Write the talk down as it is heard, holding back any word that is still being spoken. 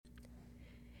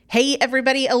Hey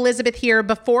everybody, Elizabeth here.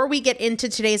 Before we get into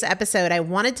today's episode, I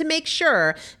wanted to make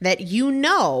sure that you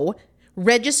know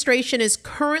registration is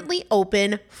currently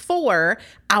open for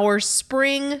our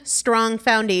Spring Strong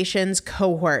Foundations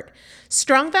cohort.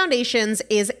 Strong Foundations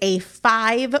is a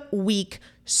 5-week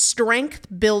strength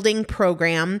building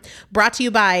program brought to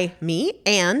you by me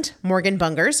and Morgan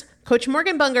Bungers. Coach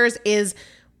Morgan Bungers is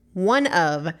one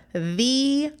of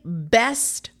the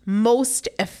best, most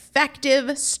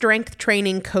effective strength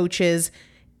training coaches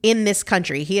in this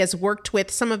country. He has worked with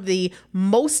some of the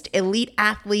most elite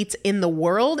athletes in the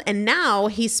world, and now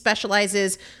he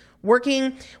specializes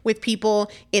working with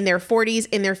people in their 40s,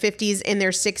 in their 50s, in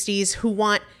their 60s who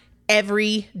want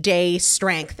everyday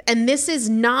strength. And this is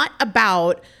not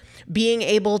about being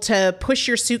able to push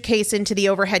your suitcase into the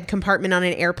overhead compartment on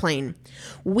an airplane.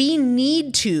 We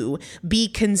need to be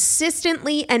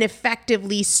consistently and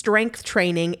effectively strength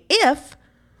training if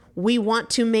we want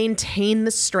to maintain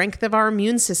the strength of our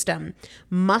immune system.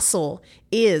 Muscle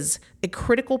is a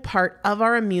critical part of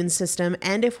our immune system,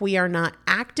 and if we are not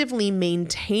actively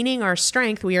maintaining our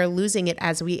strength, we are losing it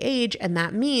as we age, and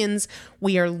that means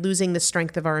we are losing the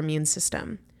strength of our immune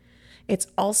system. It's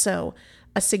also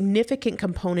a significant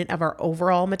component of our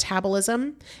overall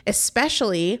metabolism,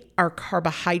 especially our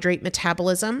carbohydrate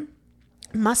metabolism.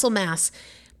 Muscle mass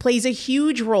plays a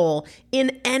huge role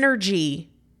in energy,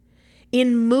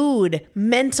 in mood,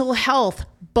 mental health,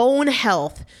 bone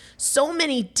health, so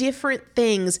many different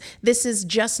things. This is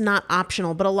just not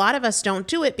optional, but a lot of us don't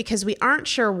do it because we aren't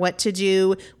sure what to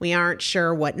do. We aren't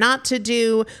sure what not to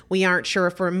do. We aren't sure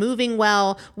if we're moving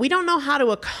well. We don't know how to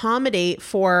accommodate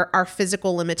for our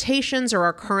physical limitations or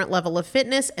our current level of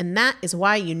fitness, and that is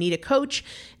why you need a coach,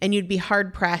 and you'd be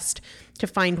hard-pressed to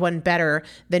find one better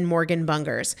than Morgan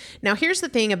Bungers. Now, here's the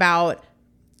thing about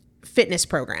fitness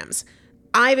programs.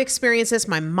 I've experienced this.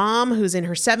 My mom, who's in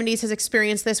her 70s, has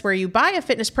experienced this, where you buy a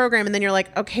fitness program and then you're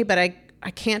like, okay, but I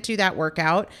can't do that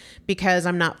workout because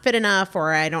I'm not fit enough,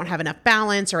 or I don't have enough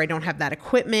balance, or I don't have that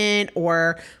equipment,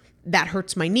 or that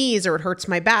hurts my knees, or it hurts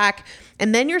my back.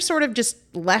 And then you're sort of just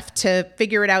left to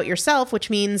figure it out yourself, which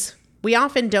means we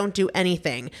often don't do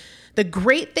anything. The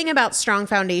great thing about Strong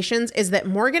Foundations is that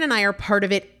Morgan and I are part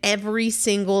of it every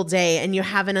single day, and you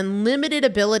have an unlimited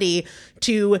ability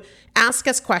to ask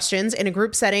us questions in a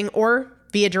group setting or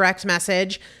via direct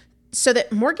message so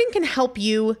that Morgan can help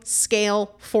you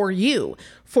scale for you,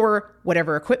 for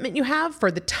whatever equipment you have, for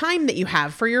the time that you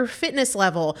have, for your fitness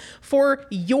level, for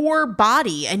your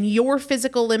body and your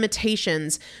physical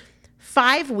limitations.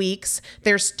 5 weeks,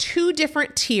 there's 2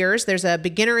 different tiers. There's a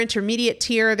beginner intermediate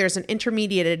tier. There's an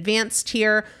intermediate advanced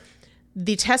tier.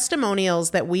 The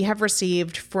testimonials that we have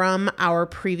received from our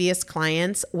previous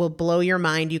clients will blow your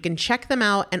mind. You can check them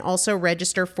out and also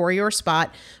register for your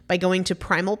spot by going to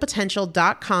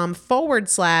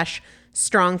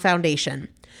primalpotential.com/strong foundation.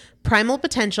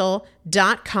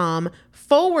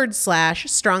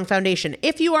 primalpotential.com/strong foundation.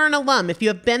 If you are an alum, if you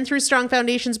have been through Strong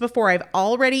Foundations before, I've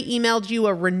already emailed you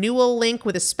a renewal link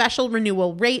with a special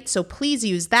renewal rate, so please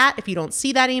use that. If you don't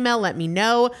see that email, let me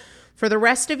know. For the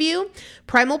rest of you,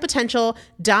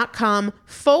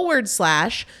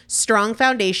 primalpotential.com/strong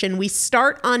foundation. We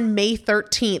start on May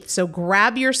 13th, so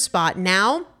grab your spot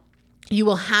now. You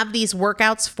will have these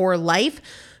workouts for life.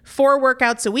 4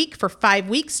 workouts a week for 5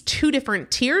 weeks, 2 different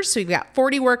tiers. So you've got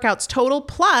 40 workouts total.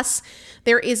 Plus,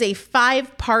 there is a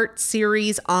 5-part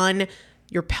series on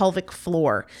your pelvic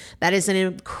floor. That is an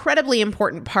incredibly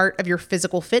important part of your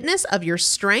physical fitness, of your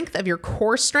strength, of your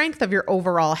core strength, of your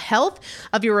overall health,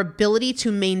 of your ability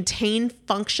to maintain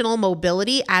functional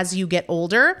mobility as you get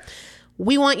older.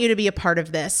 We want you to be a part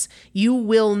of this. You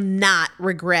will not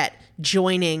regret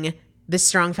joining the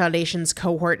Strong Foundations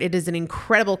cohort. It is an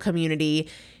incredible community.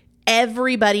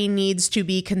 Everybody needs to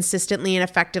be consistently and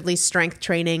effectively strength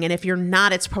training. And if you're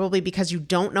not, it's probably because you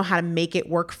don't know how to make it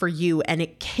work for you. And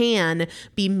it can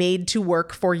be made to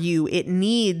work for you. It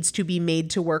needs to be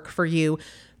made to work for you.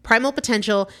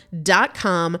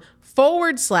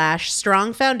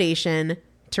 primalpotential.com/strong foundation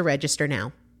to register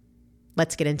now.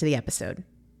 Let's get into the episode.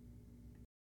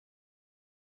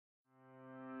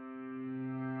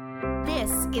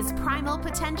 This is Primal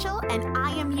Potential, and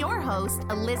I am your host,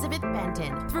 Elizabeth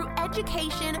Benton. Through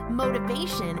education,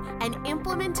 motivation, and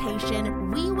implementation,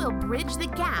 we will bridge the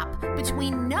gap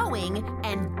between knowing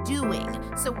and doing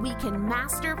so we can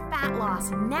master fat loss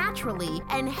naturally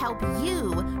and help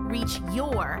you reach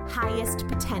your highest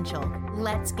potential.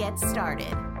 Let's get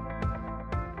started.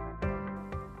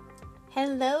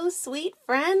 Hello, sweet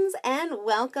friends, and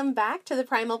welcome back to the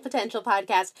Primal Potential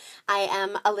Podcast. I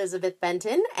am Elizabeth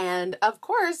Benton, and of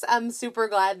course, I'm super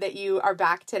glad that you are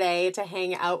back today to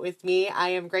hang out with me. I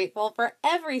am grateful for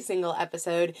every single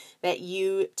episode that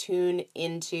you tune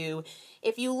into.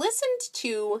 If you listened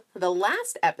to the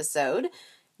last episode,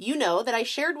 you know that I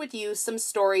shared with you some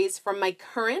stories from my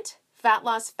current Fat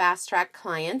Loss Fast Track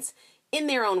clients in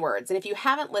their own words. And if you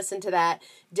haven't listened to that,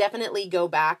 definitely go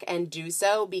back and do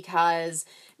so, because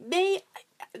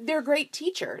they're great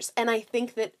teachers. And I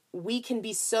think that we can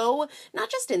be so not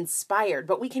just inspired,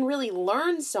 but we can really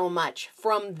learn so much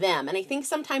from them. And I think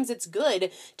sometimes it's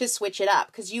good to switch it up,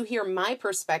 because you hear my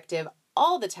perspective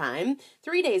all the time,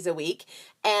 3 days a week.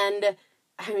 And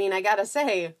I mean, I gotta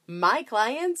say, my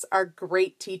clients are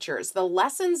great teachers. The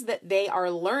lessons that they are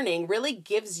learning really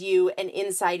gives you an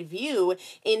inside view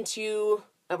into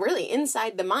really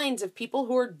inside the minds of people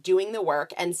who are doing the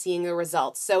work and seeing the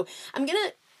results. So I'm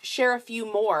gonna share a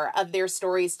few more of their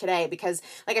stories today, because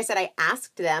like I said, I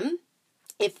asked them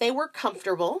if they were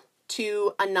comfortable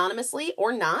to anonymously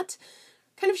or not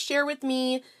kind of share with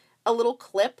me a little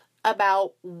clip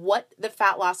about what the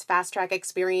Fat Loss Fast Track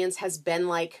experience has been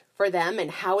like for them and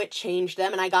how it changed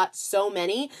them. And I got so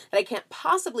many that I can't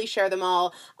possibly share them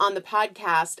all on the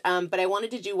podcast. But I wanted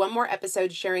to do one more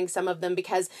episode sharing some of them,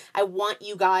 because I want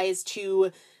you guys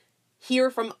to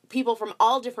hear from people from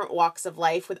all different walks of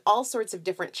life with all sorts of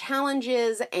different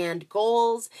challenges and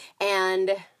goals.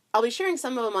 And I'll be sharing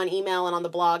some of them on email and on the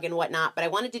blog and whatnot. But I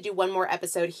wanted to do one more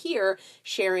episode here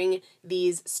sharing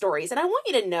these stories. And I want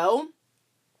you to know,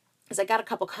 because I got a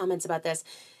couple comments about this,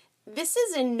 this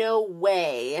is in no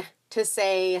way to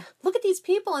say, look at these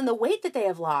people and the weight that they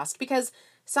have lost, because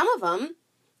some of them,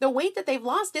 the weight that they've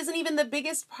lost isn't even the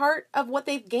biggest part of what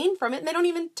they've gained from it, and they don't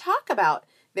even talk about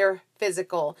their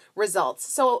physical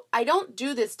results. So I don't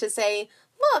do this to say,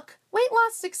 look, weight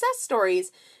loss success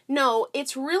stories. No,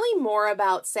 it's really more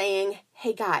about saying,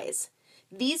 hey guys,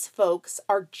 these folks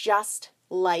are just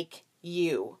like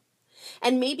you.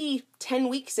 And maybe 10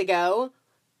 weeks ago,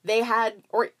 they had,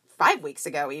 or 5 weeks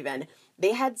ago even,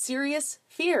 they had serious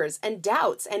fears and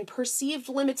doubts and perceived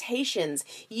limitations,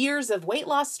 years of weight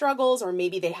loss struggles, or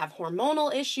maybe they have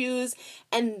hormonal issues,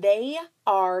 and they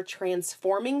are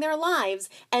transforming their lives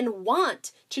and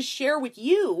want to share with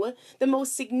you the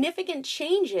most significant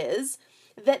changes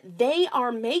that they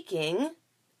are making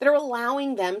that are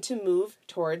allowing them to move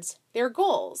towards their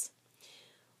goals.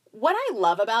 What I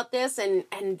love about this, and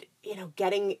you know,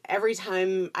 getting every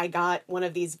time I got one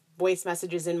of these voice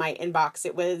messages in my inbox,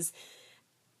 it was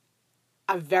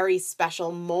a very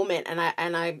special moment,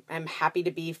 and I'm happy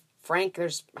to be frank.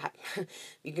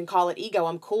 You can call it ego.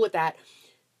 I'm cool with that.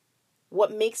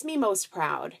 What makes me most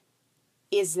proud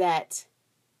is that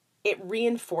it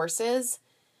reinforces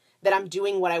that I'm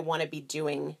doing what I want to be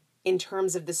doing in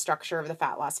terms of the structure of the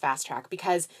Fat Loss Fast Track,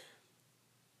 because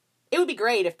it would be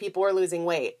great if people were losing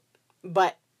weight,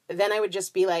 but then I would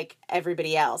just be like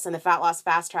everybody else. And the Fat Loss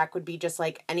Fast Track would be just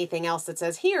like anything else that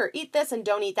says, here, eat this and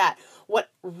don't eat that. What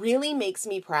really makes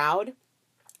me proud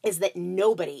is that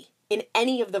nobody in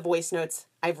any of the voice notes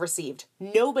I've received,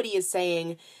 nobody is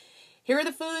saying, here are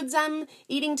the foods I'm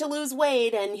eating to lose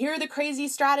weight, and here are the crazy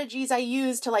strategies I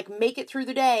use to like make it through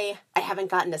the day. I haven't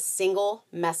gotten a single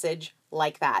message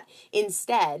like that.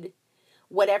 Instead,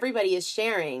 what everybody is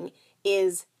sharing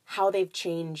is how they've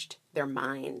changed their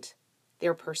mind,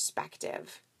 their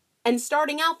perspective. And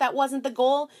starting out, that wasn't the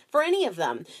goal for any of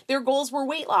them. Their goals were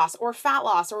weight loss or fat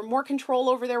loss or more control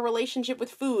over their relationship with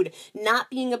food, not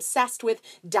being obsessed with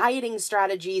dieting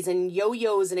strategies and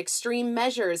yo-yos and extreme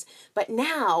measures. But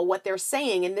now what they're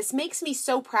saying, and this makes me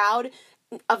so proud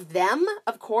of them,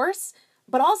 of course,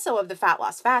 but also of the Fat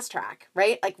Loss Fast Track,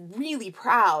 right? Like really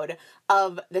proud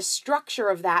of the structure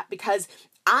of that, because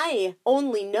I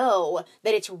only know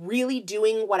that it's really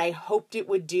doing what I hoped it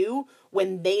would do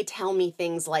when they tell me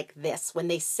things like this, when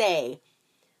they say,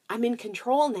 I'm in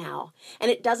control now,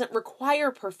 and it doesn't require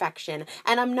perfection,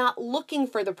 and I'm not looking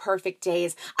for the perfect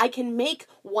days. I can make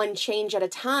one change at a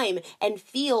time and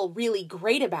feel really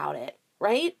great about it,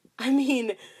 right? I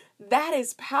mean, that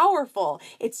is powerful.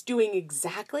 It's doing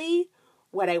exactly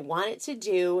what I want it to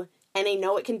do, and I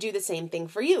know it can do the same thing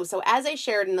for you. So as I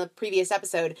shared in the previous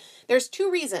episode, there's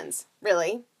 2 reasons,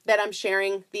 really, that I'm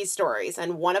sharing these stories.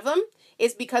 And one of them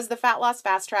is because the Fat Loss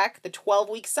Fast Track, the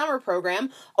 12-week summer program,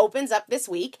 opens up this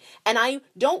week. And I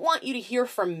don't want you to hear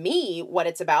from me what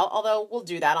it's about, although we'll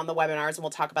do that on the webinars and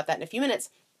we'll talk about that in a few minutes.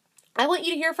 I want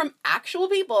you to hear from actual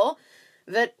people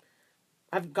that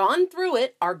have gone through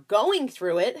it, are going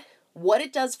through it, what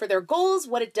it does for their goals,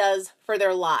 what it does for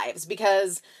their lives.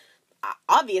 Because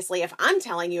obviously, if I'm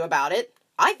telling you about it,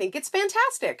 I think it's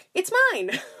fantastic. It's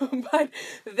mine. But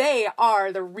they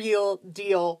are the real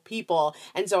deal people.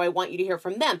 And so I want you to hear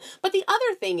from them. But the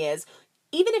other thing is,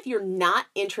 even if you're not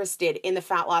interested in the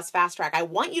Fat Loss Fast Track, I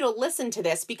want you to listen to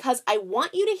this because I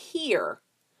want you to hear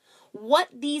what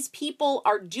these people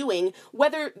are doing,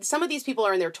 whether some of these people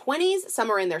are in their 20s, some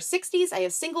are in their 60s. I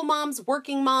have single moms,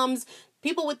 working moms,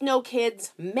 people with no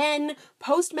kids, men,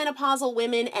 postmenopausal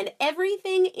women, and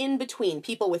everything in between.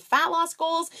 People with fat loss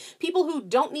goals, people who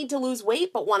don't need to lose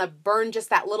weight but want to burn just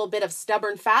that little bit of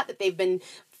stubborn fat that they've been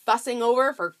fussing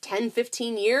over for 10,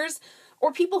 15 years.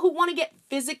 Or people who want to get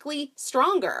physically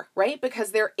stronger, right?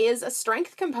 Because there is a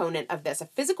strength component of this, a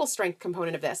physical strength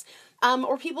component of this.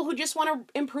 Or people who just want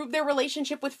to improve their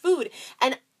relationship with food.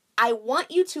 And I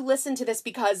want you to listen to this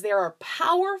because there are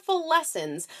powerful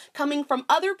lessons coming from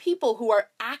other people who are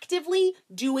actively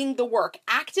doing the work,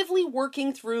 actively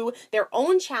working through their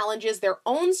own challenges, their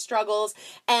own struggles,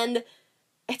 and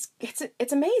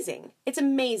it's amazing. It's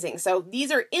amazing. So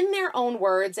these are in their own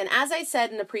words. And as I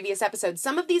said in a previous episode,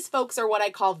 some of these folks are what I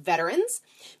call veterans,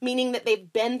 meaning that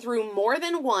they've been through more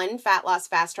than one Fat Loss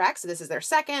Fast Track. So this is their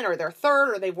second or their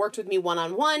third, or they've worked with me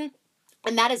one-on-one.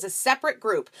 And that is a separate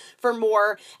group for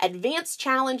more advanced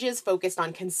challenges focused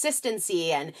on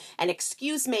consistency and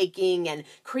excuse making and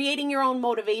creating your own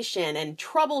motivation and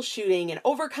troubleshooting and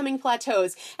overcoming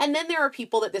plateaus. And then there are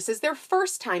people that this is their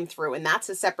first time through, and that's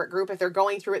a separate group if they're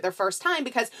going through it their first time,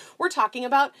 because we're talking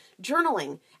about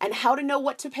journaling and how to know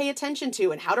what to pay attention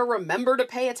to and how to remember to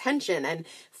pay attention, and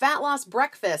fat loss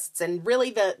breakfasts, and really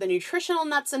the nutritional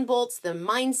nuts and bolts, the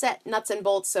mindset nuts and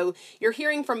bolts. So you're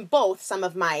hearing from both some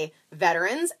of my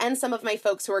veterans and some of my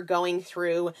folks who are going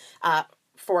through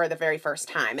for the very first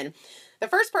time. And the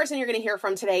first person you're going to hear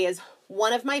from today is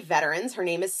one of my veterans. Her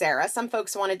name is Sarah. Some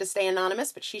folks wanted to stay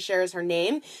anonymous, but she shares her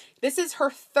name. This is her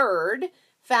third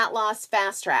Fat Loss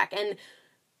Fast Track. And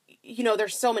you know,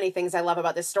 there's so many things I love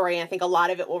about this story, and I think a lot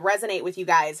of it will resonate with you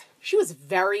guys. She was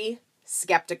very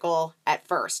skeptical at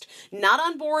first, not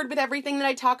on board with everything that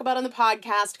I talk about on the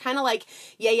podcast, kind of like,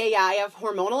 yeah, I have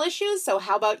hormonal issues, so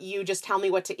how about you just tell me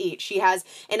what to eat? She has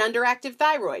an underactive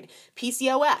thyroid,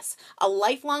 PCOS, a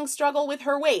lifelong struggle with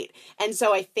her weight, and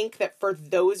so I think that for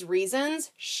those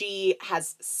reasons, she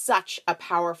has such a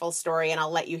powerful story, and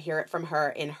I'll let you hear it from her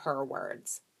in her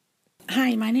words.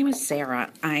 Hi, my name is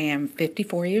Sarah. I am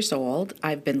 54 years old.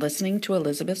 I've been listening to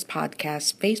Elizabeth's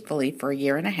podcast faithfully for a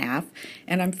year and a half,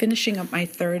 and I'm finishing up my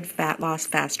third Fat Loss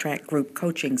Fast Track group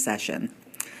coaching session.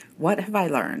 What have I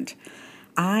learned?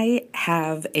 I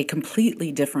have a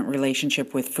completely different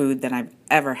relationship with food than I've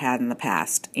ever had in the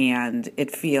past, and it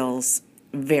feels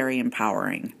very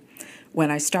empowering.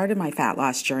 When I started my fat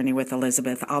loss journey with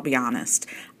Elizabeth, I'll be honest,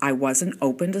 I wasn't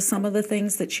open to some of the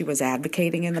things that she was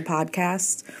advocating in the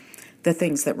podcast. The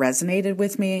things that resonated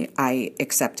with me, I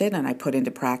accepted and I put into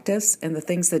practice, and the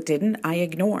things that didn't, I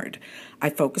ignored.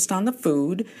 I focused on the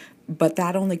food, but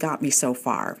that only got me so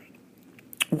far.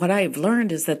 What I've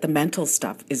learned is that the mental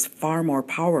stuff is far more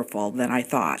powerful than I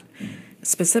thought.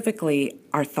 Specifically,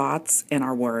 our thoughts and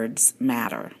our words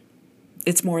matter.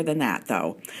 It's more than that,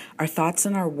 though. Our thoughts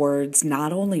and our words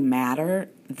not only matter,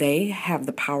 they have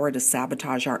the power to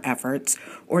sabotage our efforts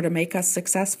or to make us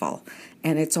successful.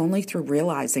 And it's only through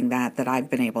realizing that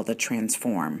I've been able to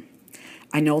transform.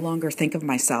 I no longer think of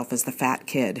myself as the fat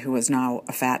kid who is now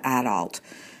a fat adult.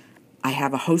 I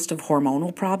have a host of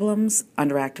hormonal problems,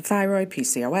 underactive thyroid,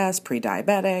 PCOS,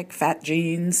 pre-diabetic, fat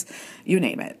genes, you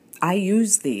name it. I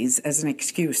use these as an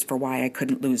excuse for why I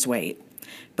couldn't lose weight.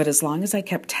 But as long as I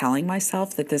kept telling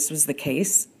myself that this was the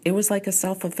case, it was like a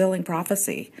self-fulfilling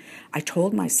prophecy. I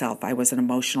told myself I was an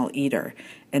emotional eater,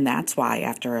 and that's why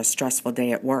after a stressful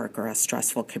day at work or a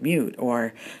stressful commute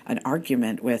or an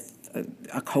argument with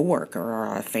a coworker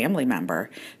or a family member,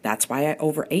 that's why I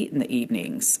overate in the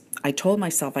evenings. I told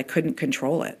myself I couldn't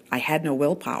control it. I had no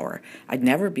willpower. I'd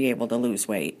never be able to lose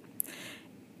weight.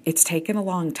 It's taken a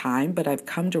long time, but I've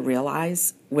come to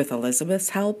realize, with Elizabeth's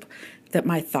help, that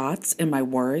my thoughts and my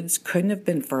words couldn't have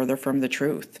been further from the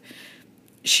truth.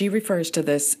 She refers to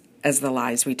this as the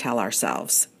lies we tell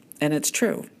ourselves, and it's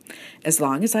true. As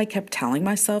long as I kept telling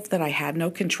myself that I had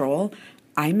no control,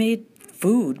 I made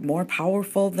food more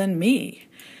powerful than me.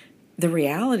 The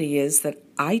reality is that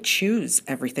I choose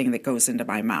everything that goes into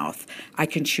my mouth. I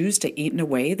can choose to eat in a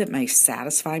way that may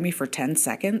satisfy me for 10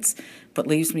 seconds, but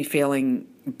leaves me feeling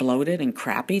bloated and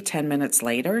crappy 10 minutes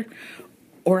later.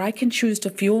 Or I can choose to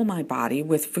fuel my body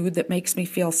with food that makes me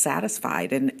feel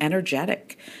satisfied and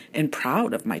energetic and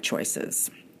proud of my choices.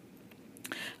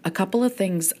 A couple of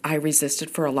things I resisted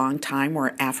for a long time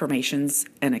were affirmations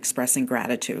and expressing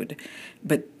gratitude,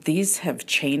 but these have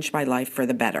changed my life for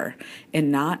the better,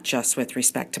 and not just with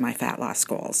respect to my fat loss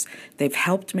goals. They've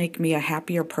helped make me a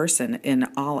happier person in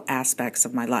all aspects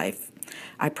of my life.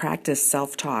 I practice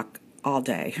self-talk all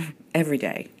day, every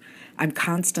day. I'm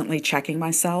constantly checking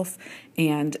myself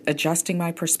and adjusting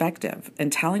my perspective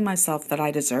and telling myself that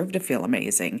I deserve to feel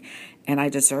amazing and I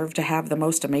deserve to have the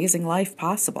most amazing life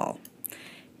possible.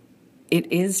 It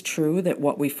is true that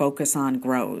what we focus on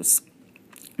grows.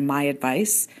 My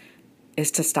advice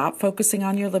is to stop focusing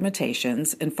on your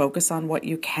limitations and focus on what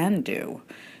you can do.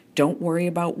 Don't worry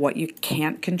about what you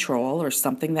can't control or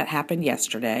something that happened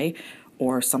yesterday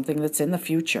or something that's in the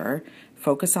future.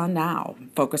 Focus on now.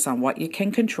 Focus on what you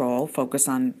can control. Focus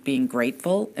on being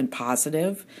grateful and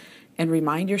positive, and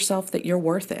remind yourself that you're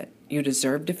worth it. You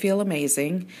deserve to feel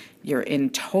amazing. You're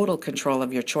in total control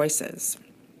of your choices.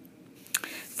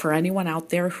 For anyone out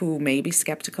there who may be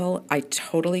skeptical, I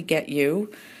totally get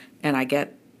you, and I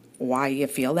get why you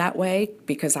feel that way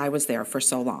because I was there for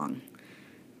so long.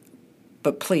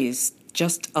 But please,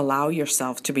 just allow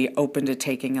yourself to be open to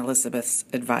taking Elizabeth's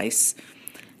advice.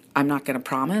 I'm not going to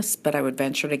promise, but I would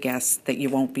venture to guess that you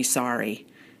won't be sorry,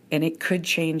 and it could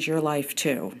change your life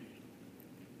too.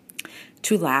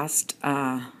 Two last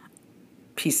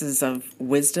pieces of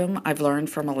wisdom I've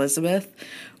learned from Elizabeth.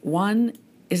 One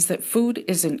is that food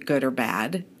isn't good or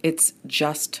bad. It's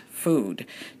just food.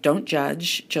 Don't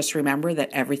judge. Just remember that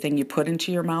everything you put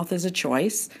into your mouth is a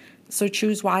choice. So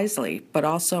choose wisely, but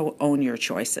also own your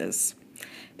choices.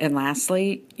 And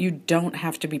lastly, you don't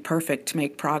have to be perfect to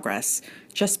make progress.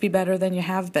 Just be better than you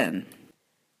have been.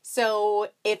 So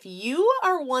if you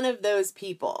are one of those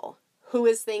people who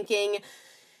is thinking,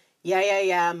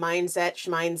 yeah,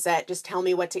 mindset, just tell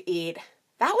me what to eat,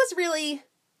 that was really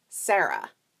Sarah.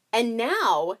 And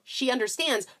now she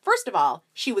understands, first of all,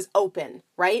 she was open,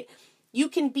 right? You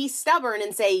can be stubborn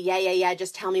and say, yeah,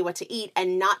 just tell me what to eat,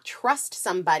 and not trust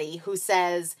somebody who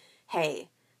says, hey,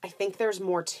 I think there's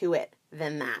more to it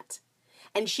than that.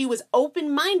 And she was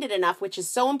open-minded enough, which is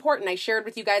so important. I shared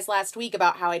with you guys last week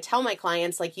about how I tell my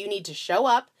clients, like, you need to show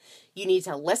up, you need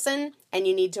to listen, and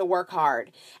you need to work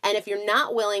hard. And if you're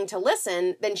not willing to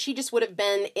listen, then she just would have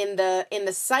been in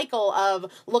the cycle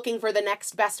of looking for the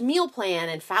next best meal plan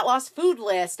and fat loss food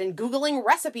list and Googling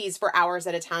recipes for hours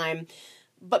at a time.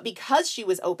 But because she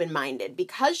was open-minded,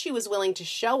 because she was willing to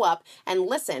show up and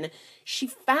listen, she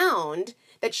found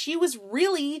that she was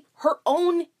really her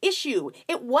own issue.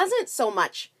 It wasn't so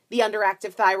much the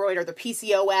underactive thyroid or the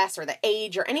PCOS or the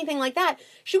age or anything like that.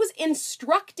 She was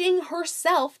instructing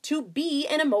herself to be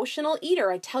an emotional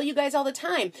eater. I tell you guys all the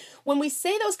time, when we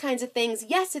say those kinds of things,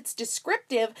 yes, it's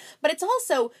descriptive, but it's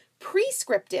also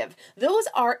prescriptive. Those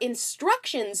are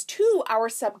instructions to our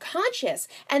subconscious,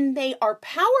 and they are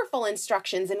powerful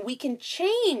instructions, and we can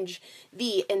change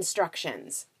the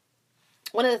instructions.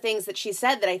 One of the things that she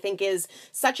said that I think is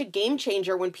such a game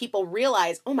changer when people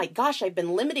realize, oh my gosh, I've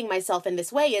been limiting myself in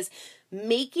this way, is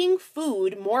making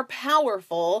food more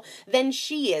powerful than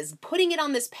she is. Putting it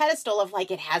on this pedestal of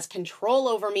like, it has control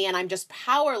over me and I'm just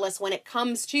powerless when it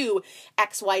comes to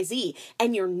XYZ.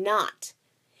 And you're not.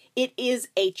 It is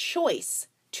a choice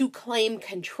to claim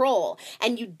control.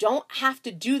 And you don't have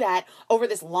to do that over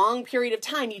this long period of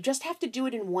time. You just have to do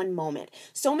it in one moment.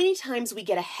 So many times we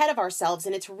get ahead of ourselves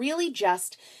and it's really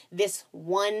just this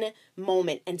one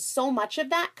moment. And so much of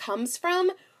that comes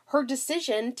from her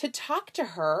decision to talk to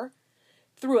herself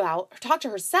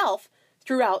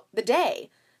throughout the day.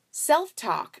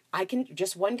 Self-talk.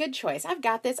 Just one good choice. I've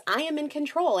got this. I am in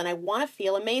control and I want to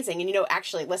feel amazing. And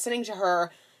actually listening to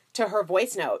her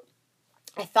voice note,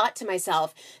 I thought to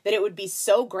myself that it would be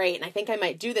so great, and I think I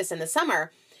might do this in the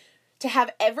summer, to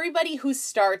have everybody who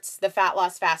starts the Fat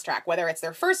Loss Fast Track, whether it's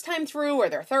their first time through or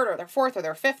their third or their fourth or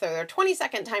their fifth or their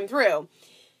 22nd time through,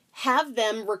 have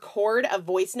them record a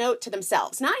voice note to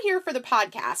themselves. Not here for the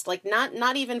podcast, like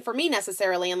not even for me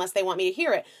necessarily unless they want me to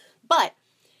hear it, but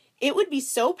it would be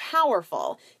so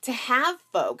powerful to have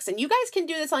folks, and you guys can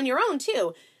do this on your own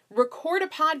too, record a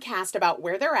podcast about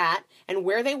where they're at and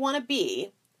where they want to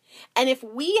be. And if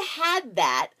we had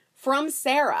that from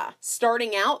Sarah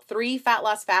starting out 3 Fat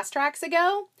Loss Fast Tracks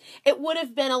ago, it would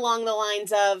have been along the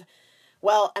lines of,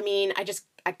 well,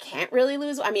 I can't really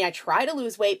lose. I try to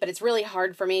lose weight, but it's really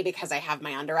hard for me because I have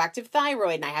my underactive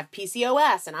thyroid and I have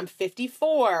PCOS and I'm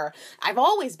 54. I've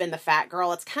always been the fat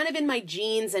girl. It's kind of in my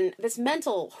genes, and this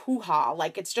mental hoo-ha,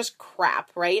 like it's just crap,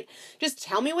 right? Just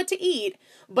tell me what to eat,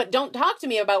 but don't talk to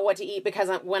me about what to eat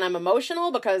when I'm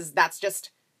emotional, because that's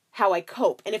just how I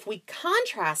cope. And if we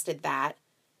contrasted that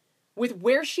with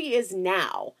where she is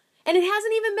now And it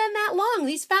hasn't even been that long.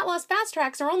 These fat loss fast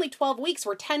tracks are only 12 weeks.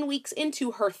 We're 10 weeks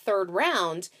into her third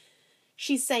round.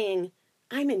 She's saying,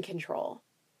 I'm in control.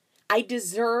 I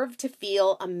deserve to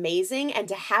feel amazing and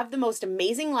to have the most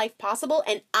amazing life possible.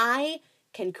 And I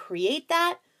can create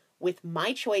that with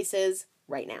my choices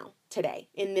right now, today,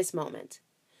 in this moment.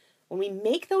 When we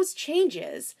make those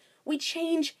changes, we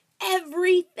change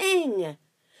everything.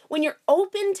 When you're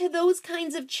open to those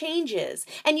kinds of changes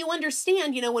and you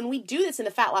understand, when we do this in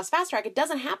the Fat Loss Fast Track, it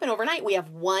doesn't happen overnight. We have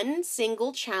one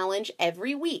single challenge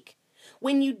every week.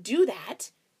 When you do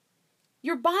that,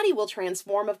 your body will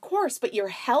transform, of course, but your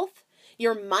health,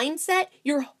 your mindset,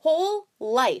 your whole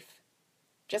life,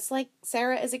 just like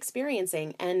Sarah is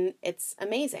experiencing, and it's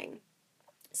amazing.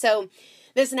 So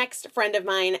this next friend of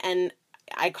mine, and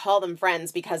I call them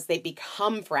friends because they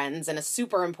become friends and a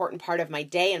super important part of my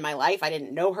day and my life. I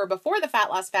didn't know her before the Fat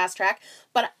Loss Fast Track,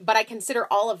 but I consider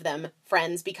all of them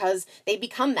friends because they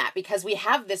become that, because we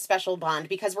have this special bond,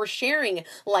 because we're sharing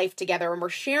life together and we're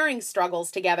sharing struggles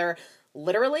together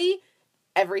literally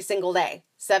every single day,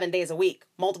 7 days a week,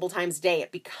 multiple times a day.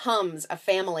 It becomes a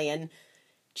family. And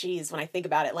geez, when I think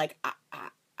about it, like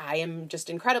I am just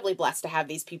incredibly blessed to have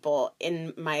these people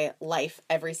in my life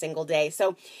every single day.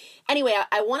 So anyway,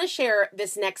 I want to share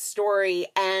this next story.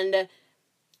 And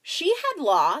she had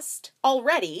lost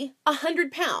already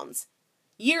 100 pounds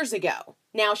years ago.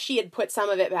 Now she had put some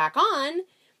of it back on,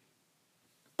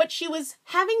 but she was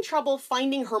having trouble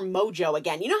finding her mojo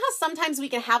again. You know how sometimes we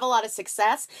can have a lot of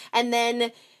success and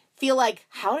then feel like,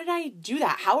 how did I do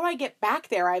that? How do I get back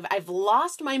there? I've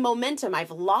lost my momentum. I've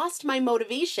lost my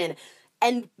motivation.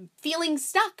 And feeling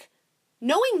stuck,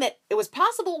 knowing that it was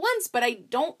possible once, but I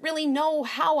don't really know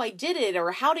how I did it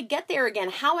or how to get there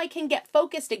again, how I can get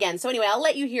focused again. So anyway, I'll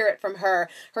let you hear it from her.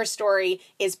 Her story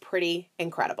is pretty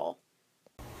incredible.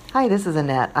 Hi, this is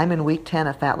Annette. I'm in week 10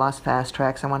 of Fat Loss Fast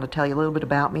Tracks. I want to tell you a little bit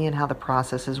about me and how the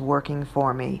process is working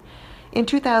for me. In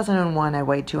 2001, I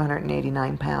weighed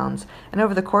 289 pounds, and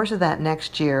over the course of that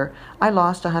next year, I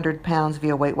lost 100 pounds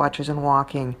via Weight Watchers and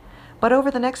walking. But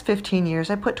over the next 15 years,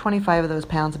 I put 25 of those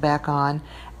pounds back on,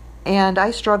 and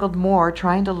I struggled more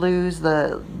trying to lose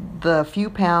the few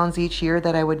pounds each year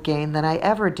that I would gain than I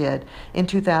ever did in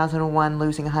 2001,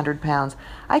 losing 100 pounds.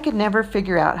 I could never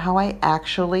figure out how I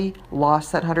actually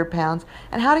lost that 100 pounds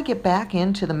and how to get back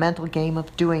into the mental game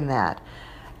of doing that.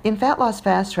 In Fat Loss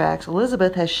Fast Tracks,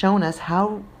 Elizabeth has shown us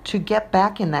how to get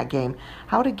back in that game,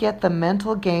 how to get the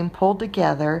mental game pulled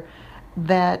together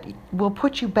that will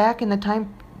put you back in the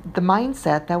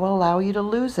mindset that will allow you to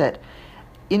lose it.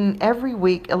 In every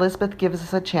week, Elizabeth gives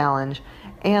us a challenge,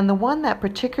 and the one that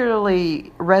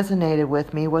particularly resonated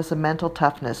with me was the Mental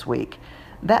Toughness Week.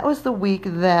 That was the week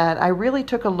that I really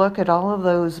took a look at all of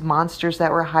those monsters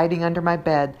that were hiding under my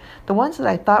bed, the ones that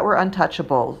I thought were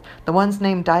untouchable, the ones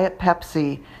named Diet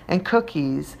Pepsi and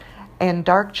cookies and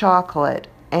dark chocolate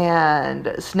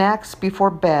and snacks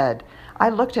before bed. I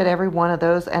looked at every one of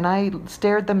those and I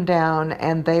stared them down,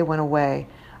 and they went away.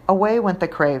 Away went the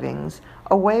cravings.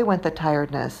 Away went the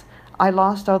tiredness. I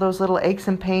lost all those little aches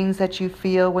and pains that you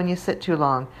feel when you sit too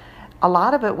long. A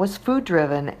lot of it was food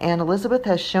driven, and Elizabeth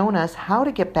has shown us how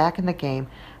to get back in the game,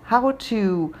 how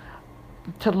to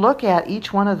look at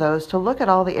each one of those, to look at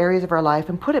all the areas of our life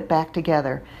and put it back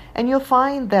together. And you'll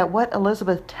find that what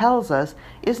Elizabeth tells us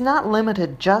is not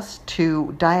limited just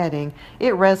to dieting.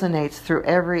 It resonates through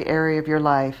every area of your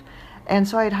life. And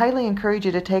so I'd highly encourage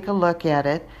you to take a look at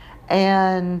it.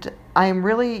 And I'm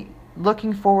really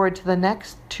looking forward to the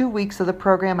next 2 weeks of the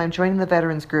program. I'm joining the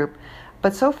veterans group.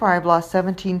 But so far I've lost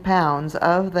 17 pounds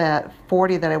of that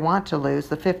 40 that I want to lose,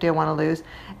 the 50 I want to lose,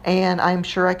 and I'm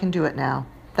sure I can do it now.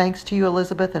 Thanks to you,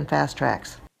 Elizabeth, and Fast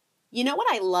Tracks. You know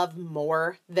what I love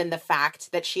more than the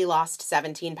fact that she lost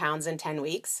 17 pounds in 10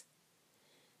 weeks?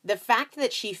 The fact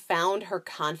that she found her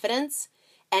confidence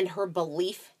and her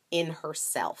belief in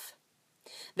herself.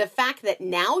 The fact that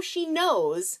now she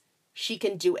knows she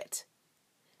can do it.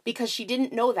 Because she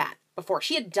didn't know that before.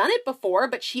 She had done it before,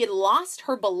 but she had lost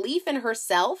her belief in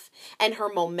herself and her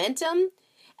momentum.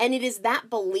 And it is that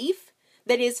belief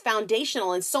that is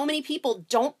foundational. And so many people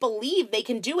don't believe they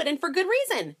can do it, and for good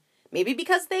reason. Maybe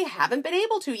because they haven't been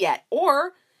able to yet,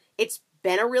 or it's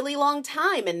been a really long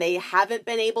time and they haven't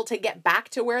been able to get back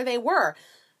to where they were.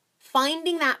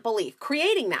 Finding that belief,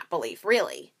 creating that belief,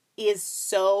 really, is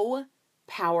so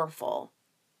powerful.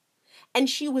 And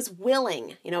she was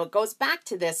willing, it goes back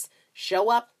to this show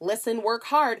up, listen, work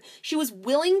hard. She was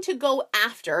willing to go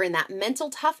after, in that Mental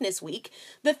Toughness Week,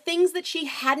 the things that she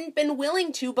hadn't been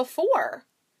willing to before.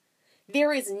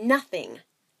 There is nothing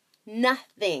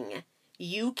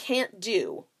you can't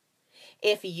do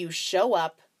if you show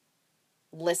up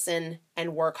listen,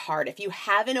 and work hard. If you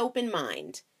have an open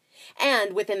mind,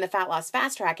 and within the Fat Loss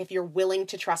Fast Track, if you're willing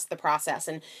to trust the process.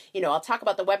 And, I'll talk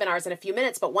about the webinars in a few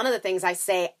minutes, but one of the things I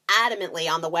say adamantly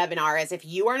on the webinar is if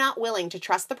you are not willing to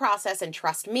trust the process and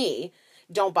trust me,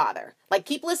 don't bother. Like,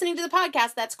 keep listening to the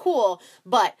podcast, that's cool,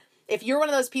 but if you're one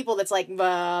of those people that's like,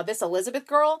 this Elizabeth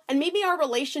girl, and maybe our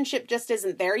relationship just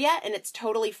isn't there yet, and it's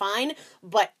totally fine,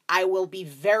 but I will be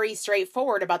very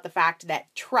straightforward about the fact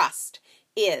that trust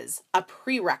is a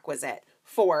prerequisite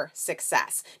for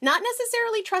success. Not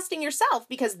necessarily trusting yourself,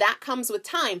 because that comes with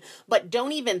time, but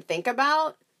don't even think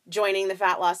about joining the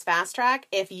Fat Loss Fast Track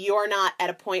if you're not at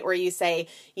a point where you say,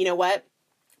 you know what,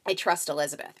 I trust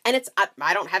Elizabeth. And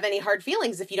I don't have any hard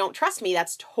feelings if you don't trust me.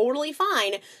 That's totally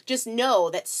fine. Just know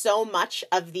that so much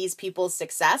of these people's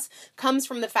success comes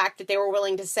from the fact that they were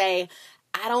willing to say,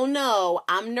 I don't know,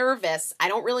 I'm nervous, I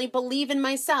don't really believe in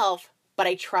myself, but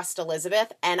I trust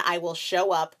Elizabeth and I will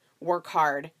show up, work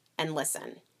hard, and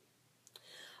listen.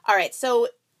 All right, so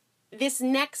this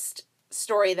next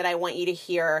story that I want you to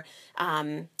hear,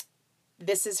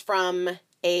 this is from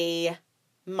a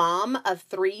mom of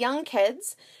 3 young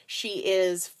kids. She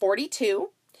is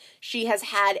 42. She has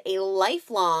had a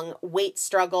lifelong weight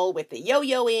struggle with the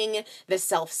yo-yoing, the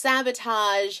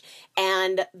self-sabotage,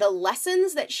 and the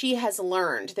lessons that she has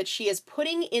learned that she is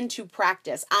putting into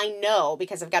practice. I know,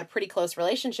 because I've got a pretty close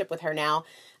relationship with her now,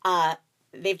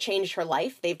 they've changed her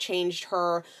life. They've changed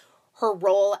her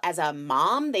role as a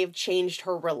mom. They've changed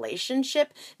her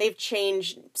relationship. They've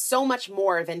changed so much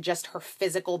more than just her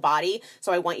physical body.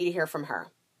 So I want you to hear from her.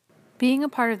 Being a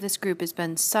part of this group has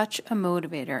been such a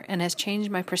motivator and has changed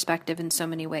my perspective in so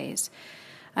many ways.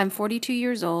 I'm 42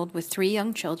 years old with 3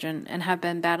 young children and have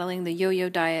been battling the yo-yo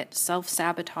diet,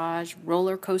 self-sabotage,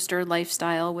 roller coaster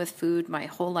lifestyle with food my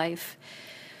whole life.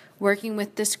 Working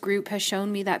with this group has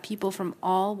shown me that people from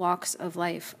all walks of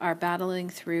life are battling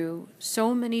through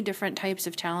so many different types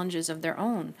of challenges of their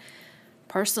own.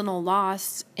 Personal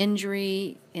loss,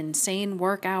 injury, insane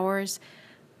work hours,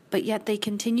 but yet they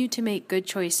continue to make good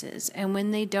choices, and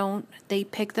when they don't, they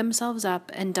pick themselves up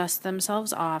and dust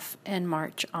themselves off and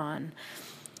march on.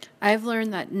 I've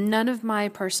learned that none of my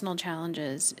personal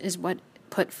challenges is what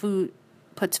puts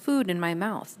food in my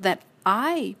mouth, that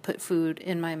I put food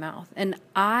in my mouth, and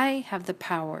I have the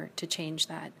power to change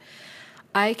that.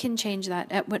 I can change that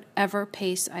at whatever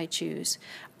pace I choose.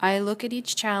 I look at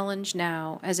each challenge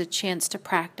now as a chance to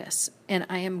practice, and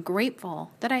I am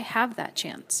grateful that I have that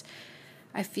chance.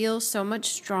 I feel so much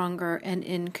stronger and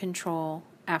in control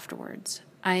afterwards.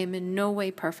 I am in no way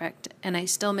perfect, and I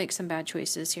still make some bad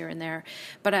choices here and there,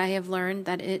 but I have learned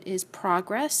that it is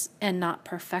progress and not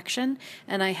perfection,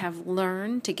 and I have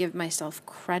learned to give myself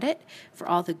credit for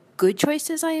all the good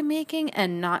choices I am making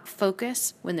and not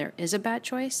focus when there is a bad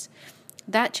choice.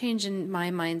 That change in my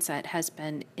mindset has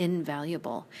been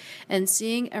invaluable, and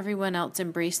seeing everyone else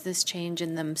embrace this change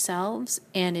in themselves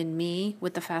and in me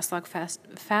with the Fat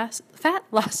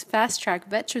Loss Fast Track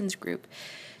Veterans Group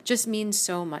just means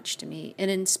so much to me. It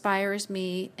inspires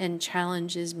me and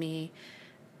challenges me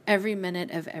every minute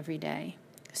of every day.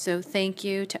 So thank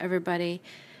you to everybody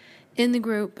in the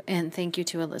group, and thank you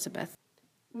to Elizabeth.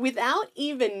 Without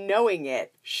even knowing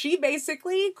it, she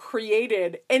basically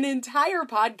created an entire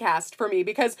podcast for me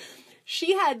because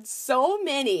she had so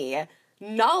many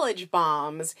knowledge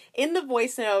bombs in the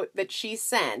voice note that she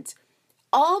sent,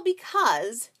 all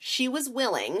because she was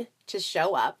willing to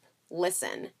show up,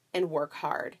 listen, and work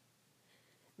hard.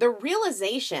 The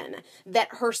realization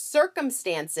that her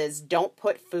circumstances don't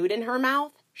put food in her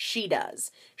mouth, she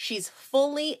does. She's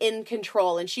fully in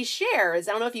control, and she shares,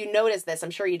 I don't know if you noticed this,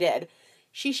 I'm sure you did,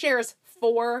 she shares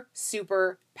 4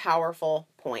 super powerful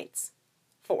points.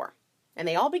 4. And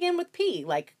they all begin with P.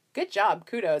 Like, good job,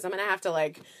 kudos. I'm going to have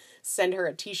to, send her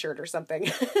a t-shirt or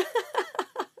something.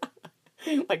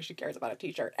 Like she cares about a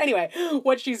t-shirt. Anyway,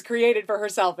 what she's created for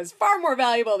herself is far more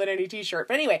valuable than any t-shirt.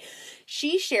 But anyway,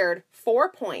 she shared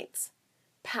 4 points: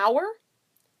 power,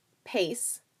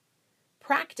 pace,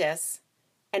 practice,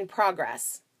 and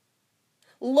progress.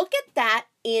 Look at that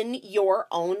in your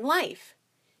own life.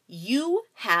 You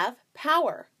have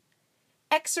power.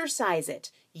 Exercise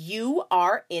it. You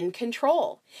are in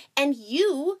control. And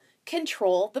you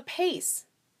control the pace.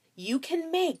 You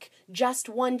can make just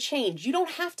one change. You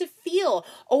don't have to feel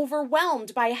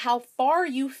overwhelmed by how far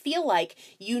you feel like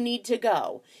you need to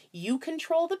go. You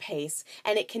control the pace,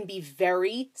 and it can be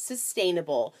very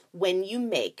sustainable when you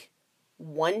make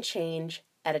one change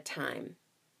at a time.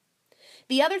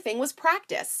 The other thing was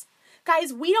practice.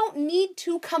 Guys, we don't need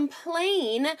to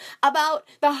complain about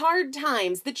the hard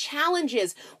times, the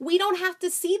challenges. We don't have to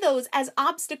see those as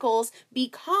obstacles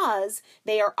because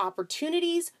they are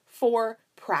opportunities for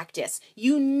practice.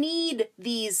 You need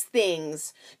these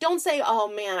things. Don't say, oh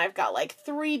man, I've got like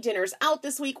 3 dinners out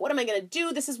this week. What am I going to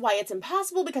do? This is why it's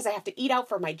impossible because I have to eat out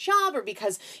for my job or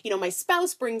because, my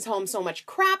spouse brings home so much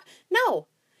crap. No,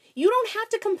 you don't have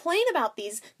to complain about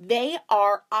these. They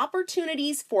are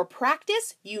opportunities for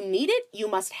practice. You need it. You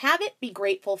must have it. Be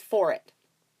grateful for it.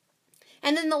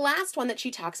 And then the last one that she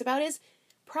talks about is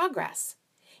progress.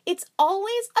 It's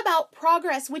always about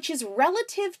progress, which is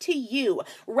relative to you,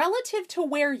 relative to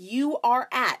where you are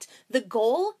at. The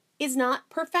goal is not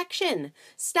perfection.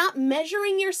 Stop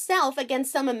measuring yourself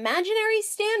against some imaginary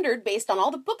standard based on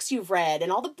all the books you've read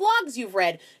and all the blogs you've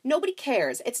read. Nobody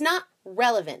cares. It's not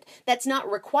relevant. That's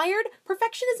not required.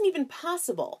 Perfection isn't even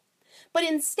possible. But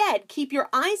instead, keep your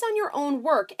eyes on your own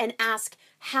work and ask,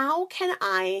 how can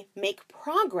I make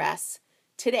progress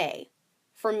today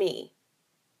for me?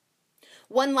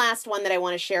 One last one that I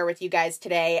want to share with you guys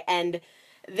today, and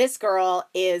this girl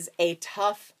is a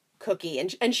tough cookie,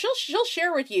 and she'll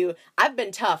share with you, I've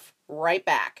been tough right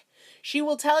back. She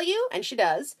will tell you, and she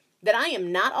does, that I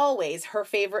am not always her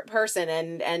favorite person,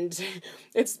 and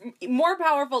it's more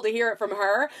powerful to hear it from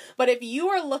her. But if you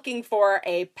are looking for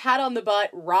a pat on the butt,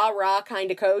 rah-rah kind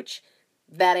of coach,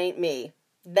 that ain't me.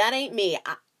 That ain't me.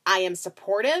 I am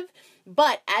supportive,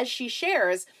 but as she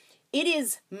shares, it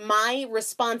is my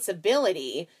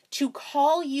responsibility to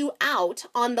call you out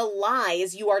on the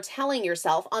lies you are telling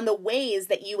yourself, on the ways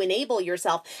that you enable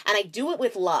yourself. And I do it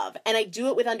with love, and I do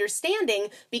it with understanding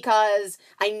because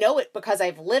I know it because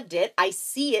I've lived it. I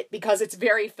see it because it's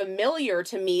very familiar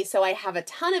to me. So I have a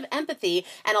ton of empathy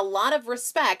and a lot of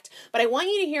respect. But I want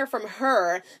you to hear from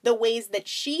her the ways that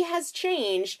she has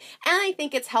changed. And I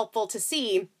think it's helpful to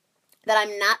see that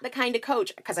I'm not the kind of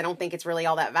coach, because I don't think it's really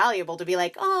all that valuable to be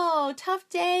like, oh, tough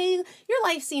day, your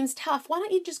life seems tough. Why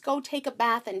don't you just go take a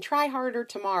bath and try harder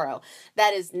tomorrow?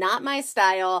 That is not my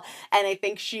style, and I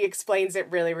think she explains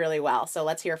it really, really well. So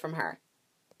let's hear from her.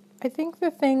 I think the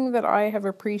thing that I have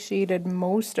appreciated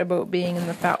most about being in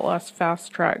the Fat Loss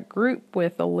Fast Track group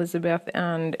with Elizabeth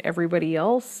and everybody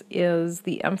else is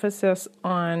the emphasis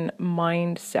on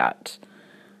mindset.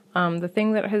 The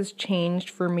thing that has changed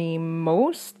for me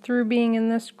most through being in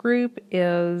this group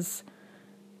is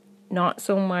not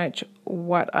so much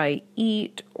what I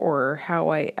eat or how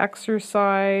I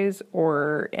exercise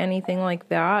or anything like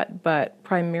that, but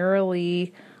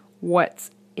primarily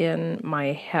what's in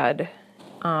my head.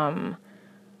 And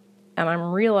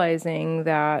I'm realizing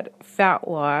that fat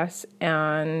loss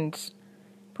and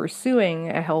pursuing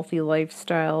a healthy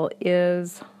lifestyle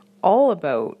is all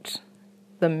about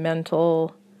the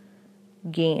mental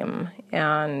game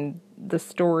and the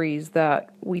stories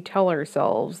that we tell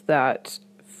ourselves that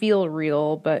feel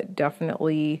real but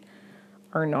definitely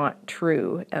are not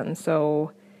true. And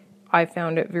so I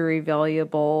found it very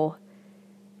valuable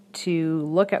to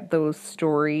look at those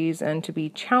stories and to be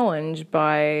challenged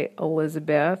by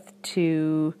Elizabeth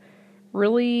to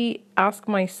really ask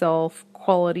myself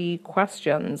quality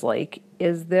questions like,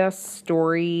 is this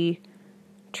story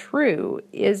true?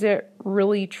 Is it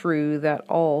really true that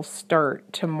I'll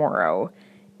start tomorrow?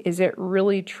 Is it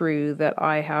really true that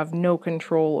I have no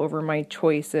control over my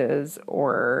choices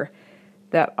or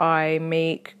that I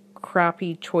make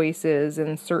crappy choices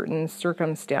in certain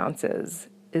circumstances?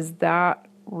 Is that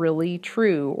really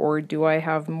true, or do I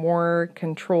have more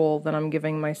control than I'm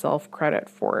giving myself credit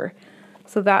for?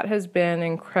 So that has been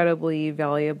incredibly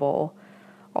valuable.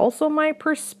 Also, my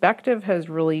perspective has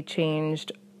really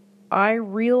changed. I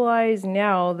realize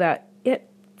now that it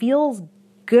feels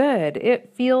good.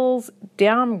 It feels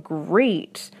damn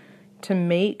great to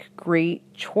make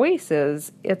great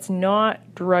choices. It's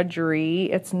not drudgery.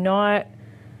 It's not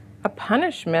a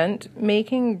punishment.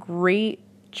 Making great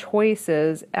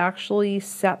choices actually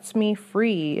sets me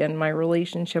free in my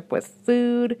relationship with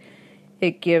food.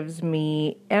 It gives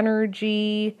me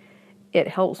energy. It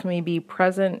helps me be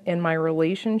present in my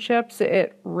relationships.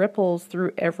 It ripples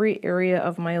through every area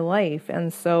of my life.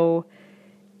 And so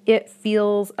it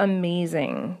feels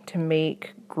amazing to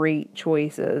make great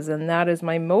choices. And that is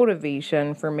my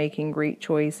motivation for making great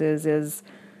choices, is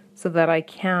so that I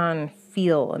can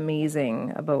feel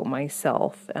amazing about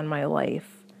myself and my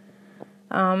life.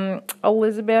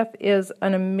 Elizabeth is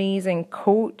an amazing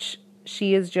coach.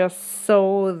 She is just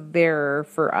so there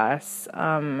for us.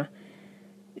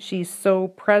 She's so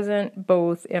present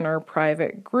both in our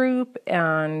private group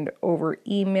and over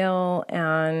email,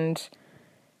 and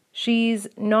she's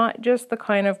not just the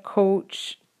kind of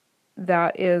coach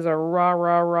that is a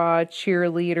rah-rah-rah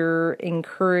cheerleader,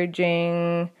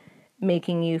 encouraging,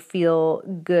 making you feel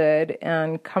good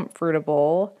and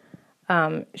comfortable.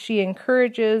 She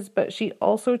encourages, but she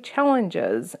also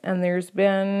challenges. And there's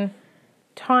been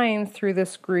times through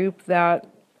this group that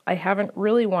I haven't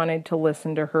really wanted to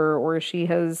listen to her, or she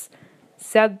has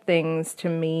said things to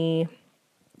me,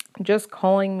 just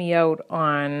calling me out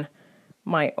on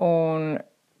my own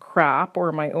crap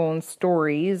or my own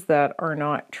stories that are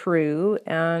not true.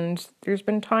 And there's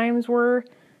been times where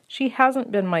she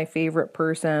hasn't been my favorite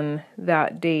person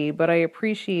that day, but I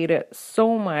appreciate it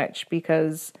so much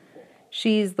because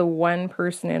she's the one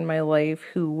person in my life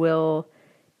who will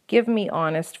give me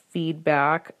honest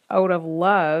feedback out of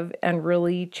love and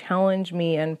really challenge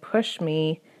me and push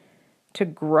me to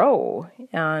grow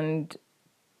and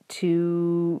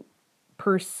to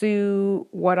pursue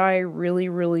what I really,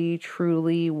 really,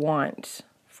 truly want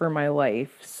for my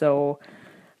life. So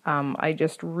I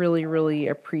just really, really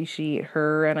appreciate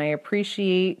her, and I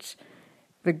appreciate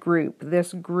the group.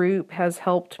 This group has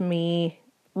helped me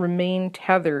remain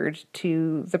tethered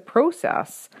to the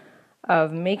process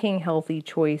of making healthy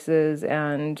choices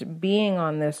and being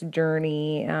on this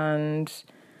journey, and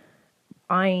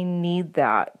I need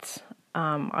that.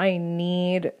 I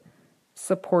need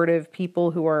supportive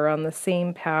people who are on the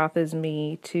same path as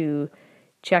me to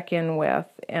check in with,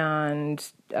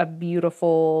 and a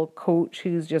beautiful coach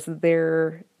who's just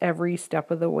there every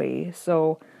step of the way.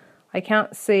 So I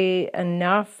can't say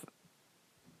enough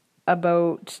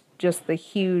about just the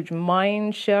huge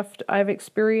mind shift I've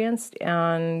experienced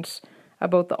and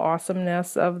about the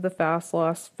awesomeness of the Fast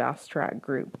Loss Fast Track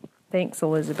group. Thanks,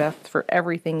 Elizabeth, for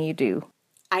everything you do.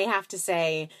 I have to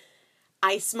say,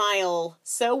 I smile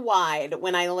so wide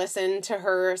when I listen to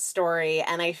her story,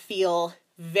 and I feel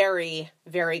very,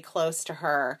 very close to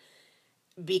her,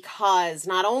 because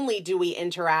not only do we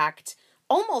interact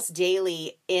almost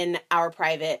daily in our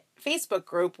private Facebook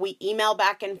group, we email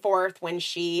back and forth when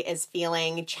she is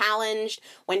feeling challenged,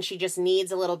 when she just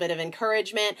needs a little bit of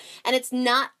encouragement, and it's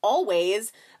not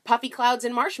always puffy clouds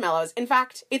and marshmallows. In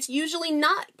fact, it's usually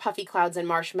not puffy clouds and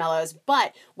marshmallows,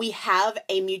 but we have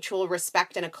a mutual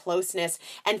respect and a closeness,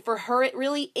 and for her it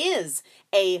really is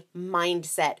a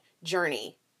mindset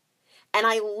journey. And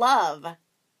I love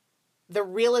the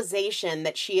realization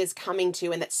that she is coming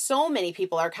to, and that so many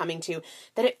people are coming to,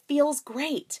 that it feels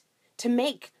great to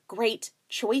make great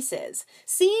choices.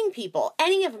 Seeing people,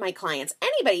 any of my clients,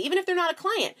 anybody, even if they're not a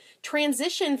client,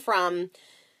 transition from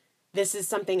this is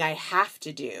something I have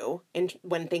to do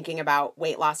when thinking about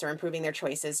weight loss or improving their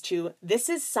choices to this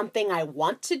is something I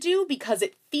want to do because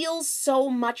it feels so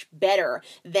much better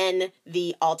than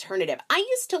the alternative. I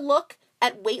used to look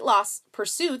at weight loss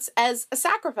pursuits as a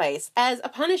sacrifice, as a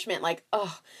punishment, like,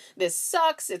 oh, this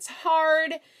sucks, it's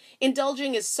hard.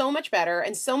 Indulging is so much better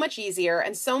and so much easier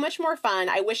and so much more fun.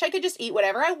 I wish I could just eat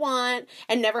whatever I want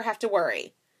and never have to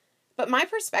worry. But my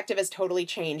perspective has totally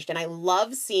changed, and I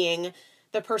love seeing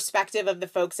the perspective of the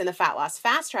folks in the Fat Loss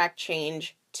Fast Track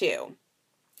change too.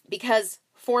 Because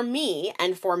for me,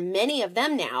 and for many of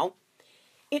them now,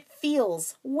 it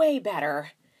feels way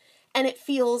better. And it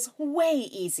feels way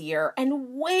easier and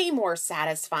way more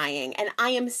satisfying. And I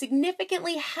am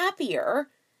significantly happier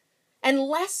and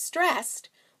less stressed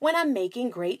when I'm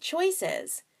making great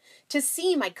choices. To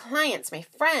see my clients, my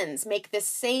friends make this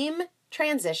same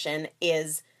transition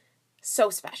is so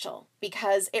special,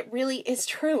 because it really is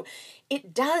true.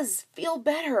 It does feel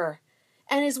better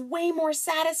and is way more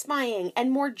satisfying and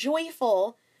more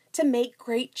joyful to make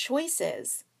great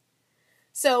choices.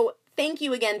 So thank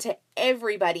you again to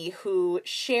everybody who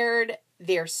shared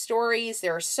their stories.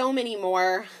 There are so many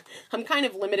more. I'm kind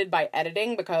of limited by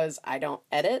editing because I don't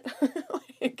edit.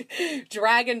 Like,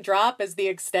 drag and drop is the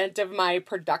extent of my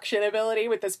production ability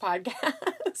with this podcast.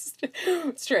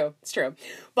 It's true.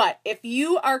 But if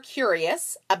you are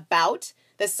curious about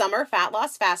the Summer Fat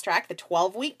Loss Fast Track, the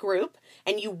 12-week group,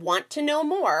 and you want to know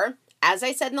more, as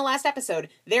I said in the last episode,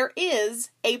 there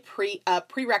is a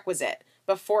prerequisite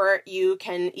before you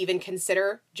can even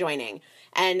consider joining.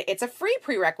 And it's a free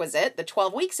prerequisite. The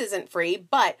 12 weeks isn't free,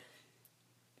 but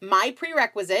my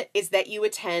prerequisite is that you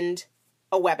attend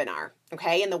a webinar,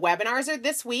 okay? And the webinars are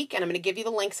this week, and I'm going to give you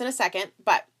the links in a second.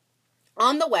 But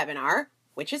on the webinar,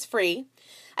 which is free,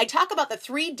 I talk about the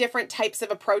 3 different types of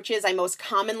approaches I most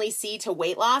commonly see to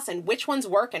weight loss and which ones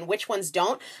work and which ones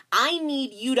don't. I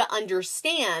need you to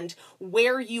understand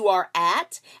where you are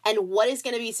at and what is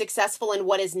going to be successful and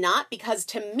what is not, because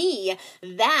to me,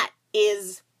 that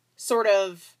is sort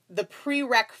of the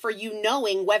prereq for you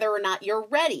knowing whether or not you're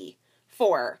ready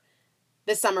for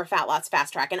the Summer Fat Loss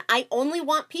Fast Track. And I only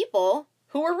want people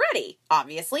who are ready,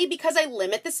 obviously, because I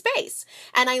limit the space.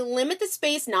 And I limit the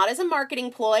space not as a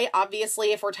marketing ploy.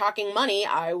 Obviously, if we're talking money,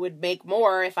 I would make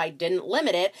more if I didn't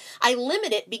limit it. I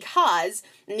limit it because,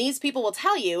 and these people will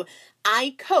tell you,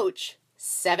 I coach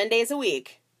 7 days a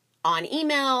week on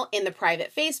email, in the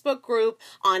private Facebook group,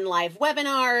 on live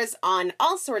webinars, on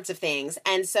all sorts of things.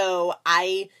 And so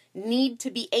I need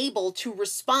to be able to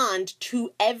respond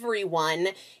to everyone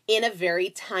in a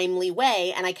very timely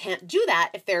way. And I can't do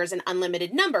that if there's an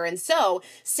unlimited number. And so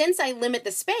since I limit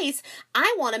the space,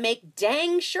 I want to make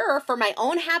dang sure for my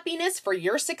own happiness, for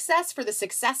your success, for the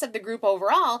success of the group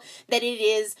overall, that it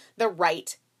is the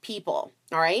right people.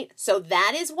 All right. So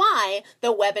that is why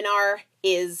the webinar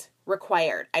is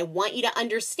required. I want you to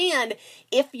understand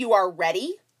if you are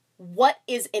ready, what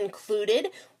is included,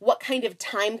 what kind of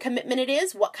time commitment it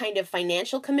is, what kind of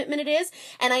financial commitment it is,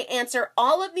 and I answer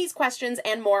all of these questions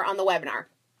and more on the webinar.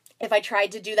 If I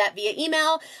tried to do that via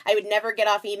email, I would never get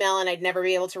off email and I'd never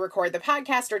be able to record the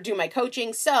podcast or do my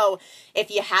coaching. So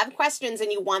if you have questions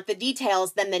and you want the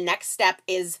details, then the next step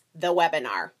is the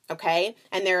webinar, okay?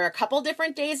 And there are a couple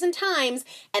different days and times,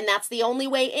 and that's the only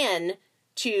way in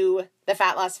to the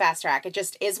Fat Loss Fast Track. It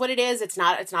just is what it is. It's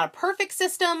not a perfect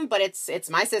system, but it's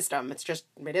my system.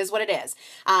 It is what it is.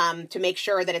 To make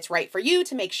sure that it's right for you,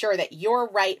 to make sure that you're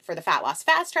right for the Fat Loss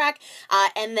Fast Track,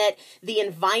 and that the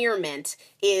environment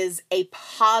is a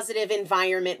positive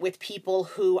environment with people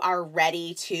who are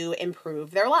ready to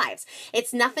improve their lives.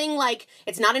 It's not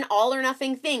an all or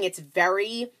nothing thing.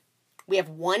 We have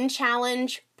one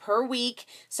challenge per week,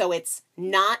 so it's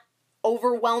not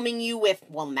overwhelming you with,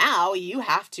 well, now you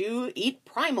have to eat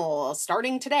Primal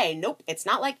starting today. Nope, it's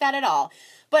not like that at all.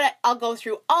 But I'll go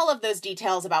through all of those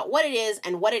details about what it is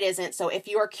and what it isn't. So if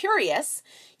you are curious,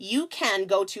 you can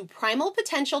go to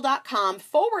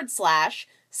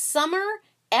primalpotential.com/summer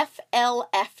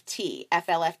FLFT.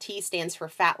 FLFT stands for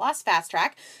Fat Loss Fast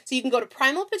Track. So you can go to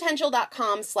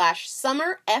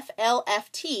primalpotential.com/summer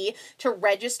FLFT to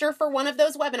register for one of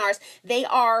those webinars. They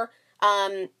are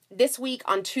this week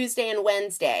on Tuesday and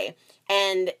Wednesday.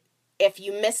 And if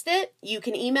you missed it, you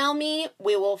can email me.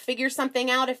 We will figure something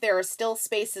out if there are still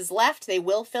spaces left. They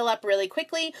will fill up really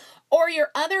quickly. Or your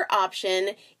other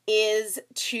option is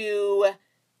to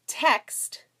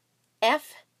text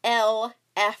FLFT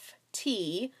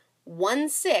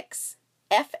 16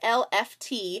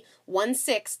 FLFT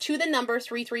 16 to the number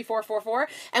 33444.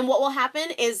 And what will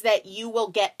happen is that you will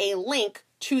get a link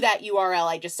to that URL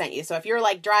I just sent you. So if you're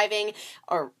like driving,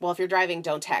 if you're driving,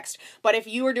 don't text. But if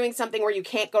you are doing something where you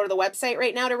can't go to the website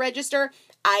right now to register,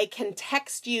 I can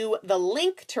text you the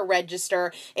link to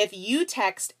register if you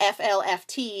text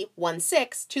FLFT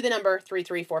 16 to the number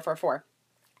 33444.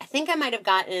 I think I might have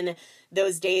gotten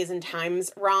those days and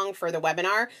times wrong for the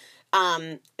webinar.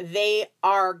 They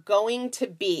are going to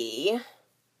be,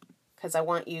 because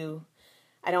I'm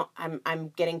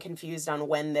getting confused on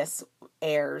when this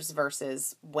airs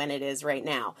versus when it is right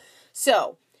now.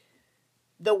 So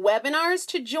the webinars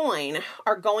to join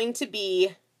are going to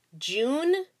be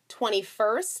June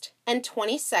 21st and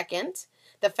 22nd.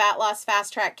 The Fat Loss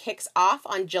Fast Track kicks off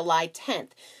on July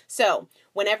 10th. So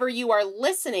whenever you are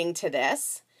listening to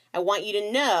this, I want you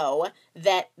to know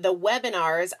that the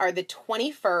webinars are the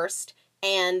 21st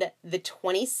and the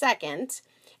 22nd.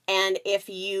 And if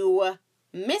you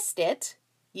missed it,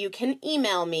 you can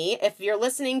email me. If you're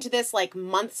listening to this like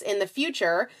months in the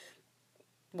future,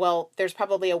 well, there's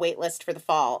probably a wait list for the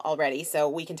fall already, so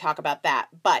we can talk about that.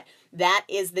 But that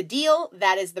is the deal.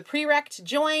 That is the prereq to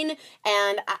join,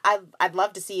 and I'd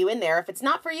love to see you in there. If it's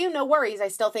not for you, no worries. I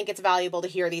still think it's valuable to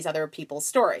hear these other people's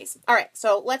stories. All right,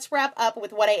 so let's wrap up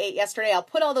with what I ate yesterday. I'll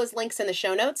put all those links in the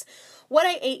show notes. What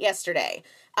I ate yesterday.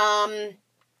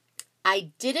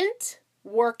 I didn't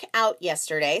work out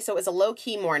yesterday, so it was a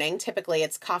low-key morning. Typically,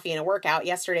 it's coffee and a workout.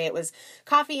 Yesterday, it was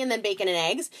coffee and then bacon and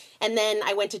eggs, and then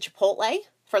I went to Chipotle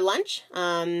for lunch.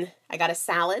 I got a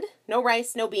salad, no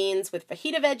rice, no beans, with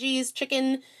fajita veggies,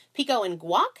 chicken, pico, and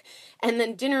guac, and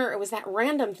then dinner, it was that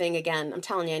random thing again. I'm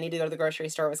telling you, I need to go to the grocery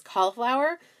store. It was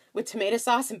cauliflower with tomato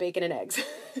sauce and bacon and eggs.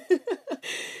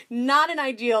 Not an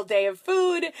ideal day of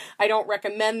food. I don't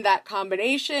recommend that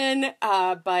combination,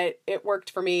 but it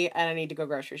worked for me and I need to go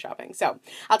grocery shopping. So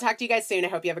I'll talk to you guys soon. I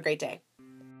hope you have a great day.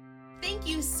 Thank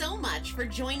you so much for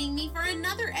joining me for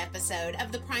another episode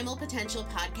of the Primal Potential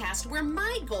Podcast, where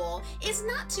my goal is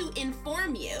not to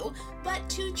inform you, but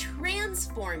to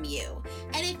transform you.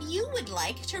 And if you would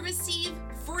like to receive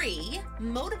free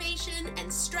motivation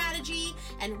and strategy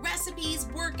and recipes,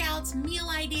 workouts, meal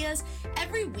ideas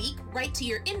every week right to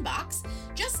your inbox,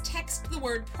 just text the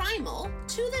word primal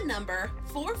to the number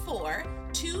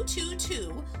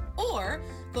 44222 or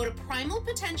go to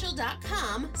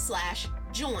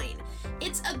primalpotential.com/join.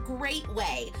 It's a great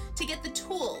way to get the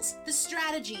tools, the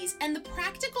strategies, and the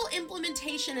practical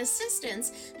implementation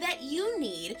assistance that you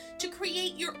need to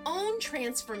create your own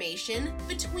transformation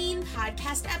between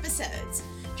podcast episodes.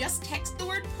 Just text the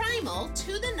word primal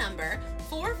to the number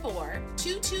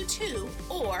 44222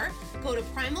 or go to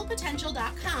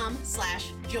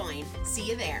primalpotential.com/join. See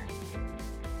you there.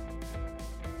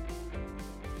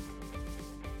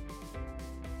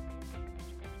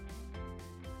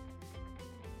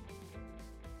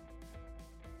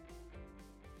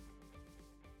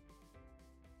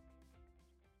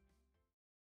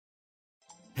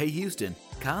 Hey Houston,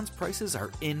 Conn's prices are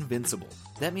invincible.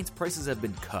 That means prices have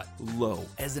been cut low,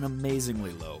 as in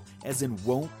amazingly low, as in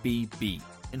won't be beat.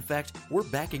 In fact, we're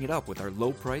backing it up with our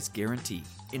low price guarantee.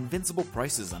 Invincible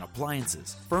prices on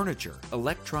appliances, furniture,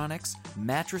 electronics,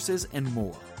 mattresses, and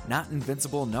more. Not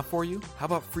invincible enough for you? How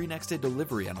about free next day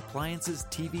delivery on appliances,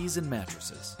 TVs, and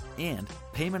mattresses? And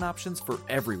payment options for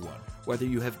everyone, whether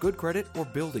you have good credit or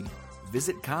building it.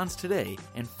 Visit Conn's today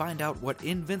and find out what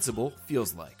invincible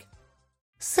feels like.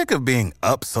 Sick of being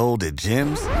upsold at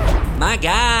gyms? My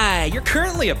guy, you're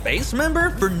currently a base member?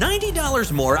 For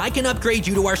 $90 more, I can upgrade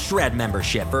you to our Shred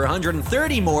membership. For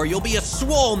 $130 more, you'll be a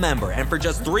Swole member. And for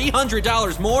just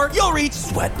 $300 more, you'll reach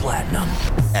Sweat Platinum.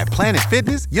 At Planet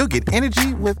Fitness, you'll get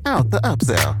energy without the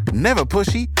upsell. Never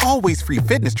pushy, always free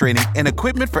fitness training and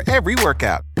equipment for every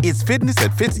workout. It's fitness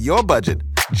that fits your budget.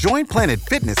 Join Planet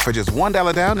Fitness for just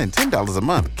 $1 down and $10 a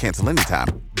month. Cancel anytime.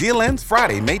 Deal ends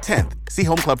Friday, May 10th. See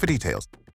Home Club for details.